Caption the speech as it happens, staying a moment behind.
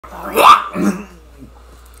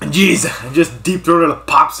Jeez, I just deep throated a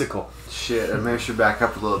popsicle. Shit, I should back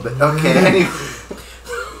up a little bit. Okay, anyway.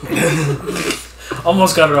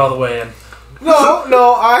 Almost got it all the way in.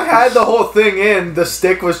 No, I had the whole thing in. The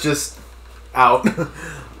stick was just out.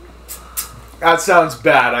 That sounds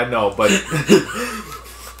bad, I know, but...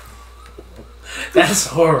 That's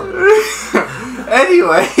horrible.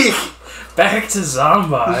 Anyway. Back to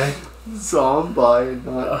Zombie. Zombie,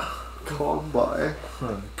 not Combi.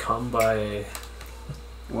 Combi.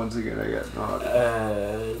 Once again, I got naughty.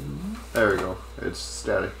 There we go. It's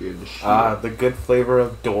staticky and shit. The good flavor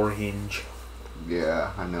of door hinge.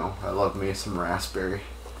 Yeah, I know. I love me some raspberry.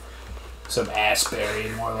 Some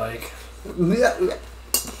assberry, more like.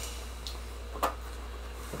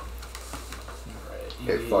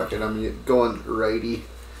 Hey, fuck it. I'm going righty.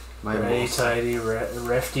 Righty tighty,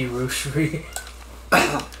 refty roostery.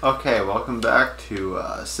 Okay, welcome back to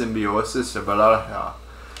Symbiosis.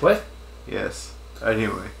 What? Yes.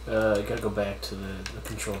 Anyway. I gotta go back to the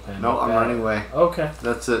control panel. No, I'm running away. Okay.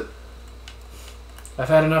 That's it. I've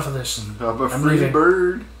had enough of this. I'm a free leaving.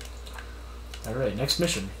 bird. Alright, next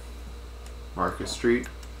mission. Market Street.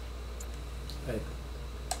 Hey.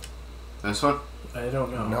 This one? I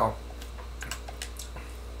don't know. No.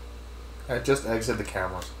 I just exit the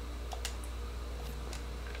cameras.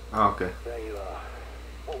 Oh, okay. There you are.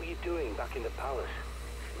 What were you doing back in the palace?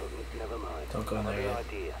 Never mind. Don't go in there yet.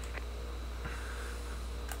 Idea.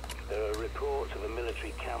 There are reports of a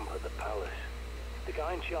military camp at the palace. The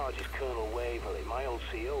guy in charge is Colonel Waverley, my old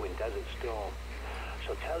CO in Desert Storm.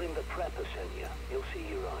 So tell him that Prepper sent you. He'll see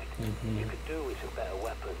you right. You could do with some better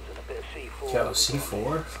weapons and a bit of C4. Yo,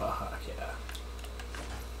 C4? Fuck yeah.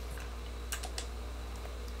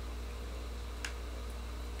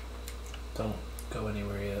 Don't go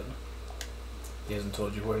anywhere yet. He hasn't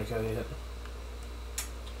told you where to go yet.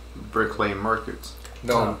 Brick Lane Markets.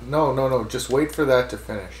 No. Just wait for that to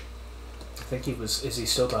finish. I think he was... Is he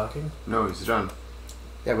still talking? No, he's done.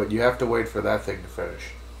 Yeah, but you have to wait for that thing to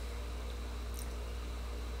finish.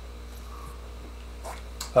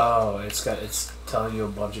 Oh, it's telling you a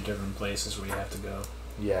bunch of different places where you have to go.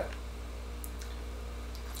 Yeah.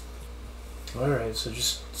 Alright, so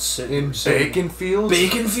just sit In bacon fields?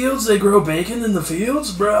 Bacon fields? They grow bacon in the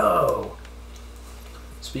fields? Bro!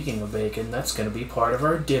 Speaking of bacon, that's gonna be part of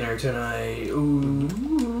our dinner tonight.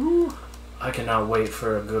 Ooh. I cannot wait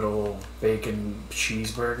for a good old bacon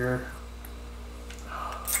cheeseburger.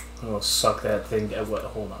 I'm gonna suck that thing down. What?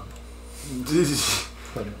 Hold on. Wait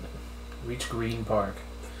a minute. Reach Green Park.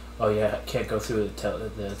 Oh yeah, can't go through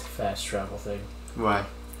the fast travel thing. Why?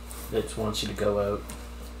 It wants you to go out.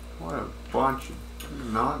 What a bunch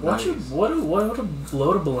of not What nice. a load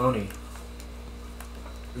of baloney.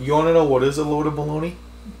 You want to know what is a load of bologna?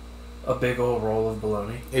 A big old roll of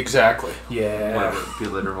bologna. Exactly. Yeah. Be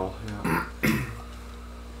literal. Yeah.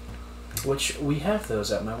 Which we have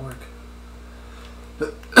those at my work.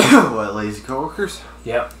 What, lazy coworkers?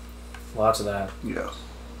 Yep. Lots of that. Yeah.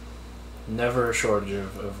 Never a shortage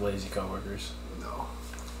of lazy coworkers. No.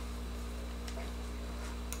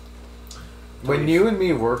 When you and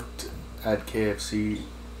me worked at KFC,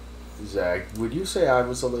 Zach, would you say I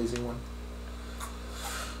was a lazy one?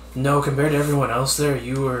 No, compared to everyone else there,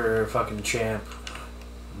 you were a fucking champ.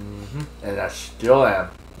 Mm-hmm. And I still am.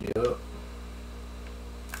 Yep.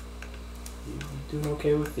 You doing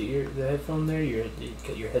okay with the headphone there? You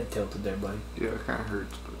got your head tilted there, buddy. Yeah, it kind of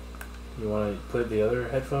hurts, but You want to put the other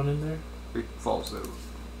headphone in there? it falls out.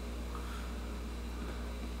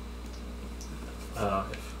 Oh,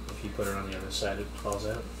 if you put it on the other side, it falls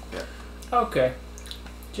out? Yeah. Okay.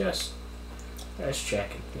 Just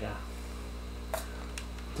checking, yeah.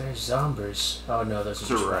 There's zombies. Oh no, those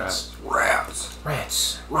are just rats.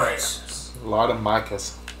 Rats. A lot of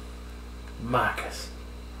micas. Marcus.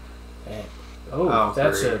 And, Oh,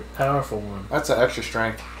 that's great. a powerful one. That's an extra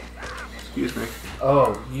strength. Excuse me.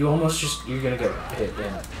 Oh, you're gonna get hit,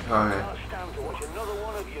 yeah. Oh, Can't stand to watch another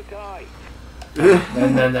one of you die. yeah.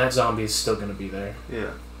 And then that zombie's still gonna be there.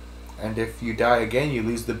 Yeah. And if you die again, you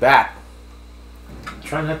lose the bat.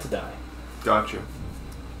 Try not to die. Gotcha.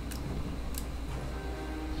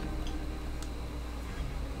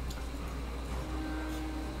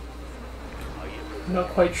 I'm not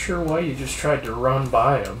quite sure why you just tried to run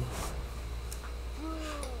by him.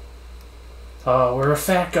 Oh, we're a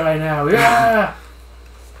fat guy now. Yeah!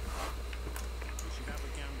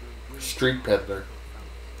 Street peddler.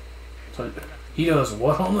 So he does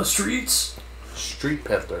what on the streets? Street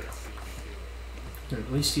peddler. Or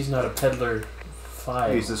at least he's not a peddler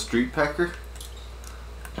 5. He's a street pecker.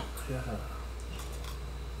 Yeah.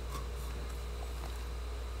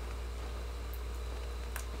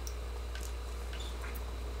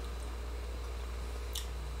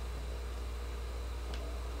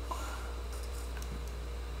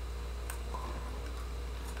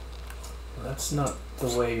 That's not the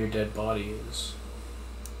way your dead body is.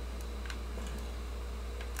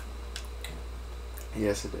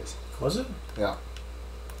 Yes, it is. Was it? Yeah.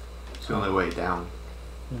 It's the only way down.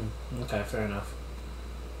 Okay, fair enough.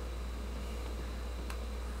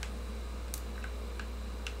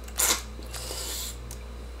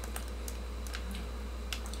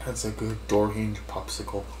 That's a good door hinge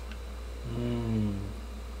popsicle.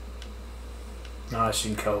 Nice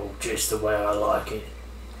and cold, just the way I like it.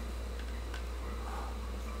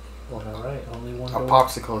 Well, alright, only one A door.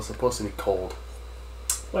 popsicle is supposed to be cold.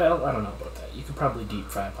 Well, I don't know about that. You could probably deep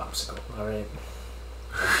fry a popsicle, alright?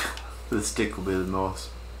 The stick will be the most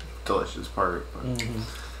delicious part. But.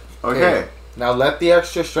 Mm-hmm. Okay. Now let the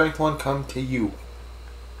extra strength one come to you.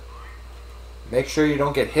 Make sure you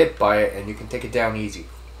don't get hit by it and you can take it down easy.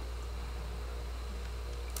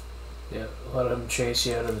 Yeah, let him chase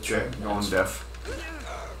you out of the Okay, tree. going deaf.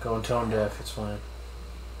 Going tone deaf, it's fine.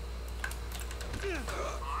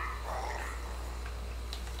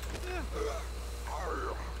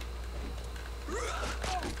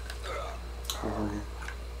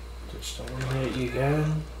 Just don't hit you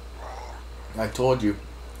again. I told you,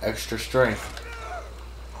 extra strength.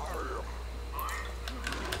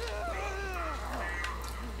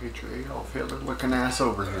 Betray all Hitler looking ass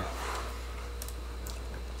over here.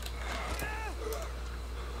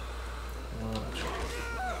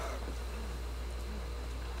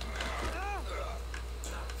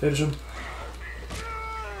 Finish him.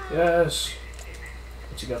 Yes.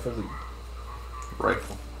 What you got for the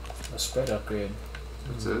Rifle. a spread upgrade?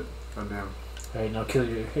 That's it. Oh damn. All right, now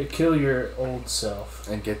kill your old self.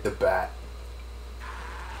 And get the bat.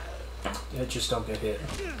 Yeah, just don't get hit.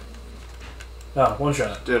 Oh, one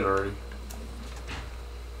shot. Dead already.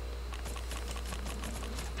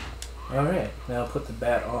 All right, now put the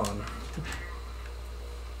bat on.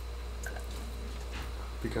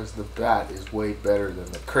 Because the bat is way better than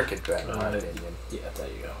the cricket bat, in my opinion. Yeah, there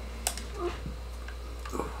you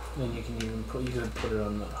go. And you can even put it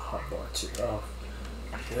on the hot bar too. Oh,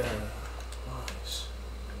 yeah, nice.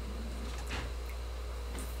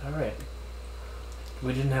 All right.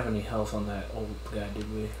 We didn't have any health on that old guy,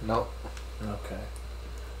 did we? Nope. Okay.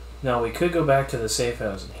 Now we could go back to the safe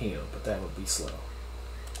house and heal, but that would be slow.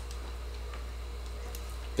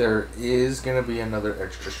 There is going to be another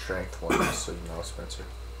extra strength one, just so you know, Spencer.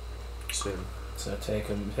 Soon. So take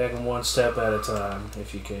him one step at a time,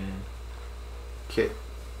 if you can. Kit.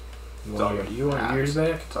 You want your ears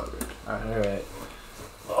back? It's all good. Alright.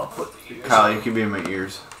 I'll put the ears Kyle, back. you can be in my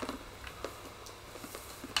ears.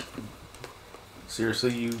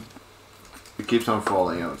 Seriously, you It keeps on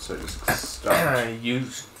falling out, so just stop. you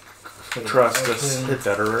trust a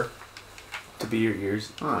stutterer to be your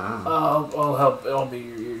ears? I'll help. I'll be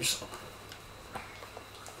your ears.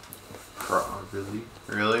 Really?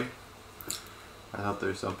 Really? I thought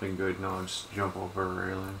there's something good. No, I'll just jump over a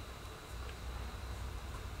railing.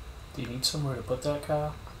 Do you need somewhere to put that,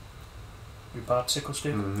 Kyle? Your popsicle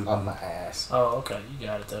stick? Mm-hmm. On my ass. Oh, okay. You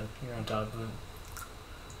got it then. You're on top of it.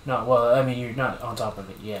 No, well, I mean, you're not on top of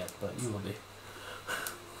it yet, but you will be.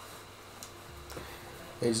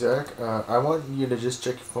 Hey, Zach, I want you to just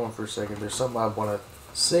check your phone for a second. There's something I want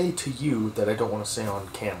to say to you that I don't want to say on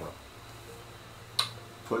camera.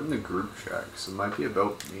 Put in the group chat, 'cause it might be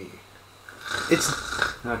about me. It's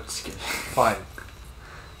No, just kidding. fine.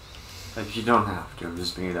 Like, you don't have to. I'm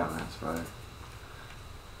just being a dumbass, but...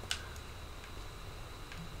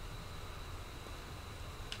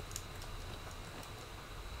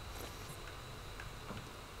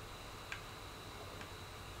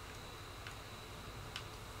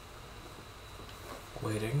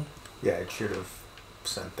 Waiting. Yeah, it should have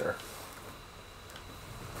sent there.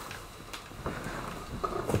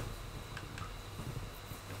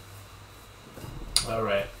 All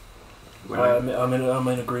right. I'm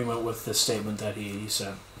in agreement with the statement that he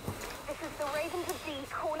sent. This is the Ravens of D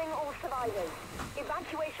calling all survivors.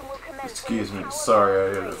 Evacuation will commence. Excuse me. Sorry,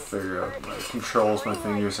 I gotta figure out my controls. My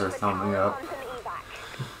fingers are thumbing up.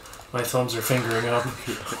 My thumbs are fingering up.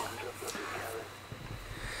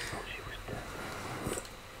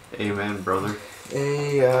 Amen, brother.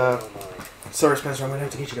 Hey, sorry, Spencer, I'm gonna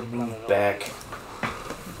have to get you to move back.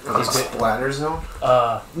 Splatter zone?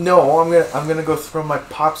 No, I'm gonna go throw my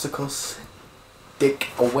popsicle stick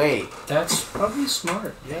away. That's probably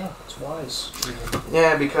smart. Yeah, it's wise.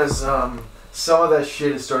 Yeah, because some of that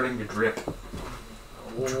shit is starting to drip.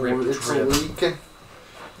 Drip, It's drip. leaking.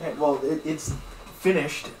 Yeah, well, it's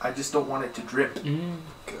finished. I just don't want it to drip.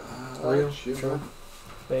 Real, true,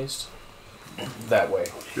 based. That way.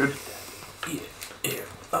 Good. Yeah, here.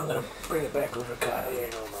 I'm gonna bring it back over to Kyle here.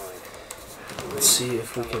 Let's see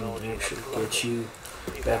if we can actually get you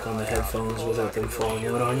back on the headphones without them falling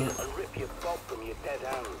out on you. And rip your bob from your dead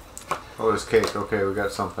hand. Oh, there's cake. Okay, we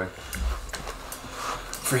got something.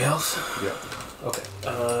 Free health? Yep. Okay.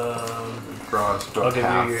 Draws about I'll give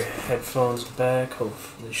half. you your headphones back.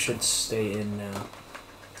 Hopefully they should stay in now.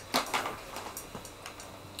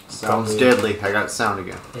 Sounds Probably. deadly. I got sound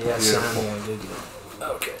again. Yeah, Beautiful. sound one, did you?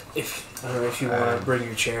 Okay. I don't know if you want to bring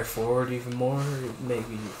your chair forward even more,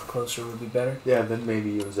 maybe closer would be better. Yeah, then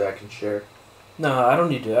maybe you and Zach can share. No, I don't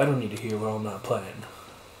need to hear while I'm not playing.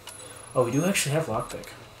 Oh, we do actually have lockpick.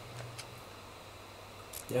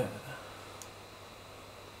 Yeah.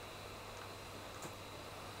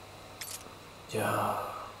 Yeah.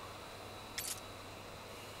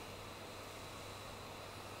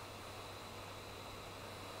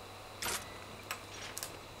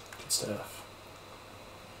 Good stuff.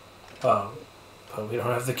 Oh, but we don't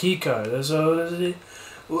have the key card. So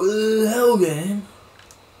what the hell, game?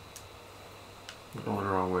 Going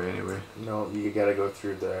the wrong way anyway. No, you gotta go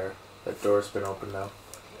through there. That door's been open now.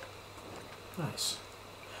 Nice.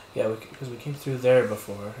 Yeah, because we came through there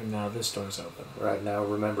before, and now this door's open. Right now,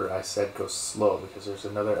 remember, I said go slow because there's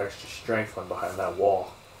another extra strength one behind that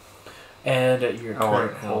wall. And at your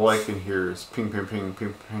current health. All I can hear is ping, ping, ping,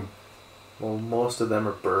 ping, ping. Well, most of them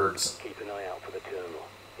are birds. Keep an eye out for the Colonel.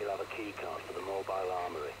 He'll have a key card for the mobile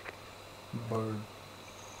armory. Bird.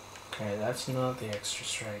 Okay, that's not the extra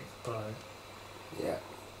strength, but... Yeah.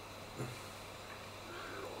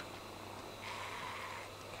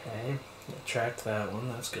 Okay, tracked that one,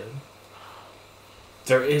 that's good.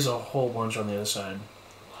 There is a whole bunch on the other side.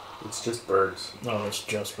 It's just birds. Oh, it's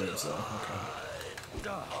just birds though,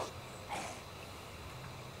 okay.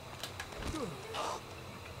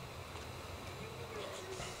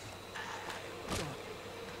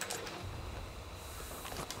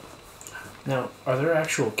 Now, are there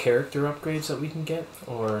actual character upgrades that we can get,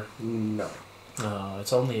 or... No. No,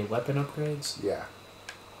 it's only weapon upgrades? Yeah.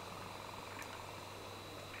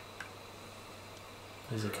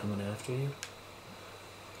 Is it coming after you?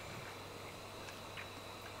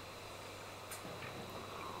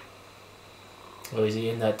 Oh, is he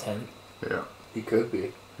in that tent? Yeah. He could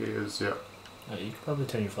be. He is, yeah. You could probably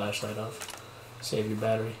turn your flashlight off. Save your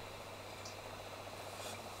battery.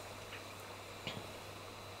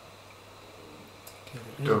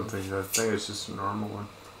 Don't think that. I think it's just a normal one.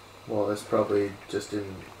 Well, it's probably just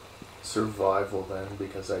in survival then,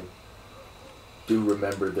 because I do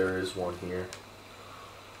remember there is one here.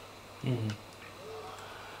 Mm-hmm.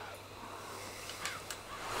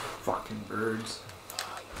 Fucking birds.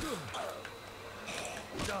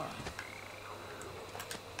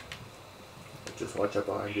 Just watch out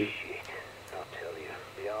behind you. Shit, I'll tell you.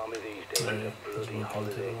 The army these days Oh, is yeah. a There's bloody one coming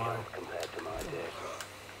to the holiday wire. camp compared to my day.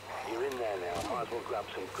 You're in there now. Might as well grab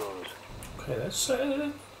some guns. Okay, that's,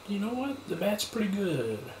 you know what? The bat's pretty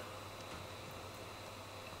good.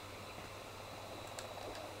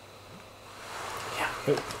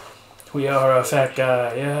 Yeah. We are a fat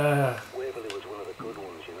guy, yeah. Waverley was one of the good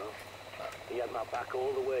ones, you know. He had my back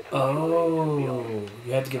all the way to Oh,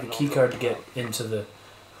 you had to get a key card to get into the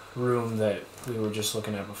room that we were just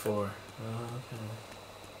looking at before. Okay.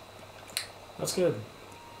 That's good.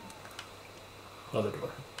 Other door.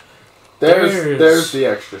 There's the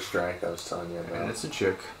extra strength I was telling you And about. it's a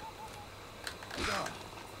chick. It's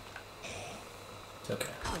okay.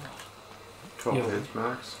 12 Yeah. hits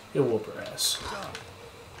max. You'll whoop her ass.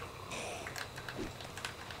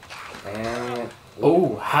 And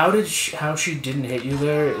Oh, how she didn't hit you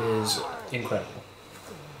there is incredible.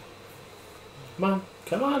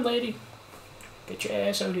 Come on, lady. Get your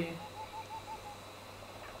ass out here.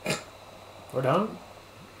 We're done.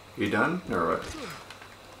 You done? Or what?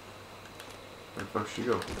 Where the fuck she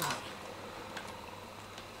go?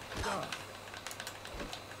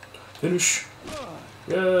 Finish.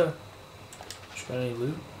 Yeah. She got any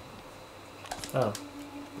loot? Oh,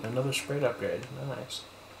 another sprite upgrade. Nice.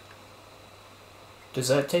 Does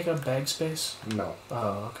that take up bag space? no.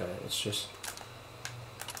 Oh, okay. It's just...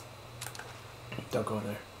 Don't go in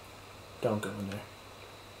there. Don't go in there.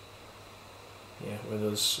 Yeah, where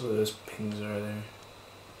those pings are there.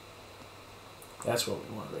 That's what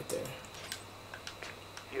we want right there.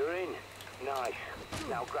 You're in. Nice.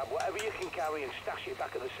 Now grab whatever you can carry and stash it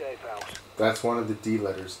back at the safe house. That's one of the D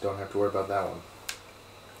letters. Don't have to worry about that one.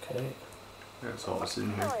 Okay. That's all that's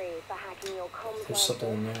in here. Sorry for hacking your comms. There's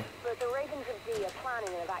something in there. But the Ravens of D are planning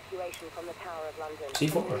an evacuation from the Tower of London.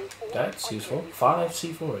 C4. That's useful. 5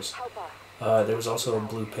 C4s. Help us. There was also a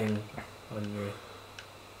blue ping on your...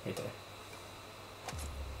 Right there.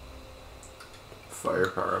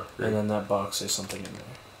 Firepower upgrade. And then that box, there's something in there.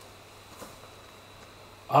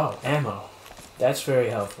 Oh, ammo. That's very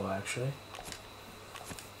helpful, actually.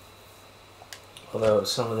 Although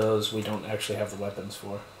some of those we don't actually have the weapons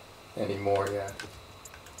for. Anymore, yeah.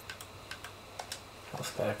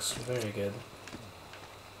 Health packs, very good.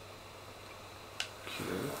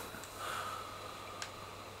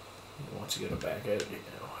 Once you get it back at it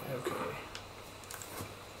now. Okay.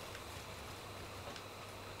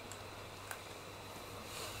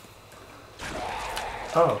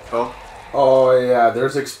 Oh. Oh. Oh yeah,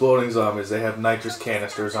 there's exploding zombies. They have nitrous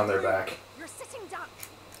canisters on their back. You're sitting duck.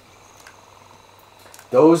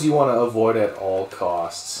 Those you want to avoid at all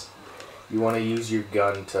costs. You want to use your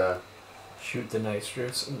gun to... Shoot the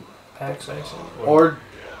nitrous packs, I see. Or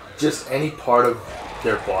just any part of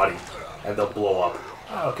their body, and they'll blow up.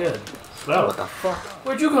 Oh, good. Oh, What the fuck?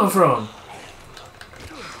 where'd you come from?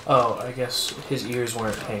 Oh, I guess his ears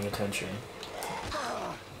weren't paying attention.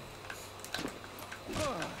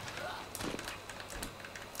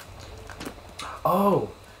 Oh,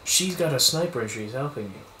 she's got a sniper and she's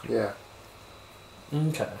helping you. Yeah.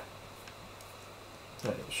 Okay.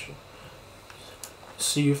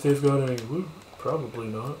 See if they've got any loot. Probably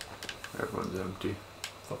not. Everyone's empty.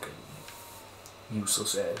 Fucking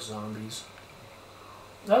useless ass zombies.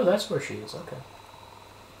 Oh, that's where she is. Okay.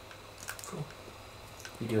 Cool.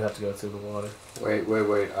 You do have to go through the water.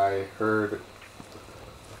 Wait. I heard...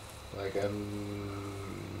 like a...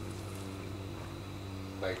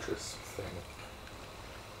 nitrous thing.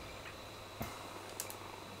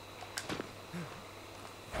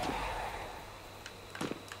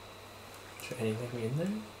 Is there anything in there?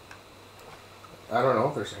 I don't know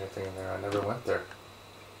if there's anything in there. I never went there.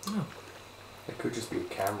 No. It could just be a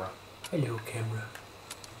camera. Hello, camera.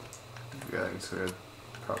 Yeah, it's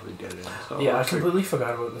probably dead end. So Yeah, I looks like- completely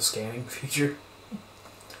forgot about the scanning feature.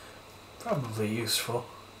 Probably useful.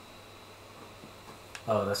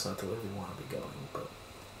 Oh, that's not the way we want to be going, but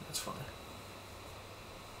that's fine.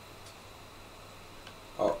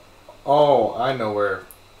 Oh, I know where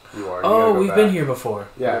you are. You gotta Oh, go we've back. been here before.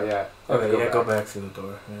 Yeah. Okay, go back through the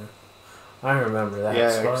door. Yeah. I remember that Yeah,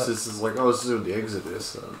 spot. because this is like, oh, this is where the exit is,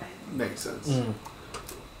 so makes sense. Mm.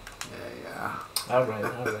 Yeah. Alright.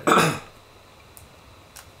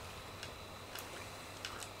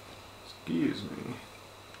 Excuse me.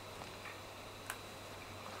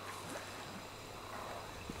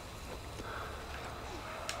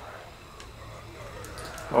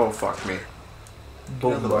 Oh, fuck me.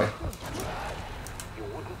 Boom. Get out of the way. You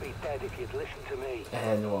wouldn't be dead if you'd listened to me.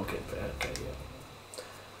 And we'll get back. Okay, yeah.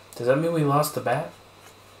 Does that mean we lost the bat?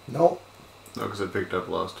 Nope. No, because I picked up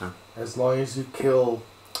last time. As long as you kill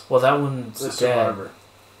Well, that one's the dead. survivor.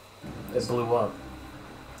 It blew up.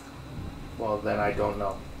 Well, then I don't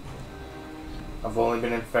know. I've only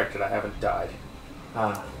been infected. I haven't died.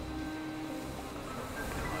 Ah.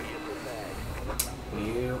 Are you prepared?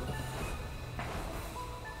 You.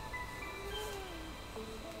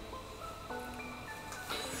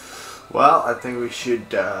 Well, I think we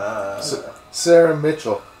should, Sarah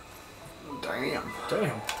Mitchell. Damn.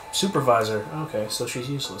 Damn. Supervisor. Okay, so she's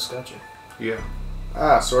useless. Gotcha. Yeah.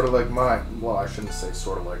 Ah, sort of like mine. Well, I shouldn't say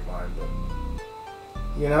sort of like mine,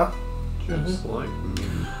 but... you know? Just like me.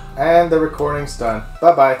 And the recording's done.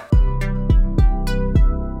 Bye-bye.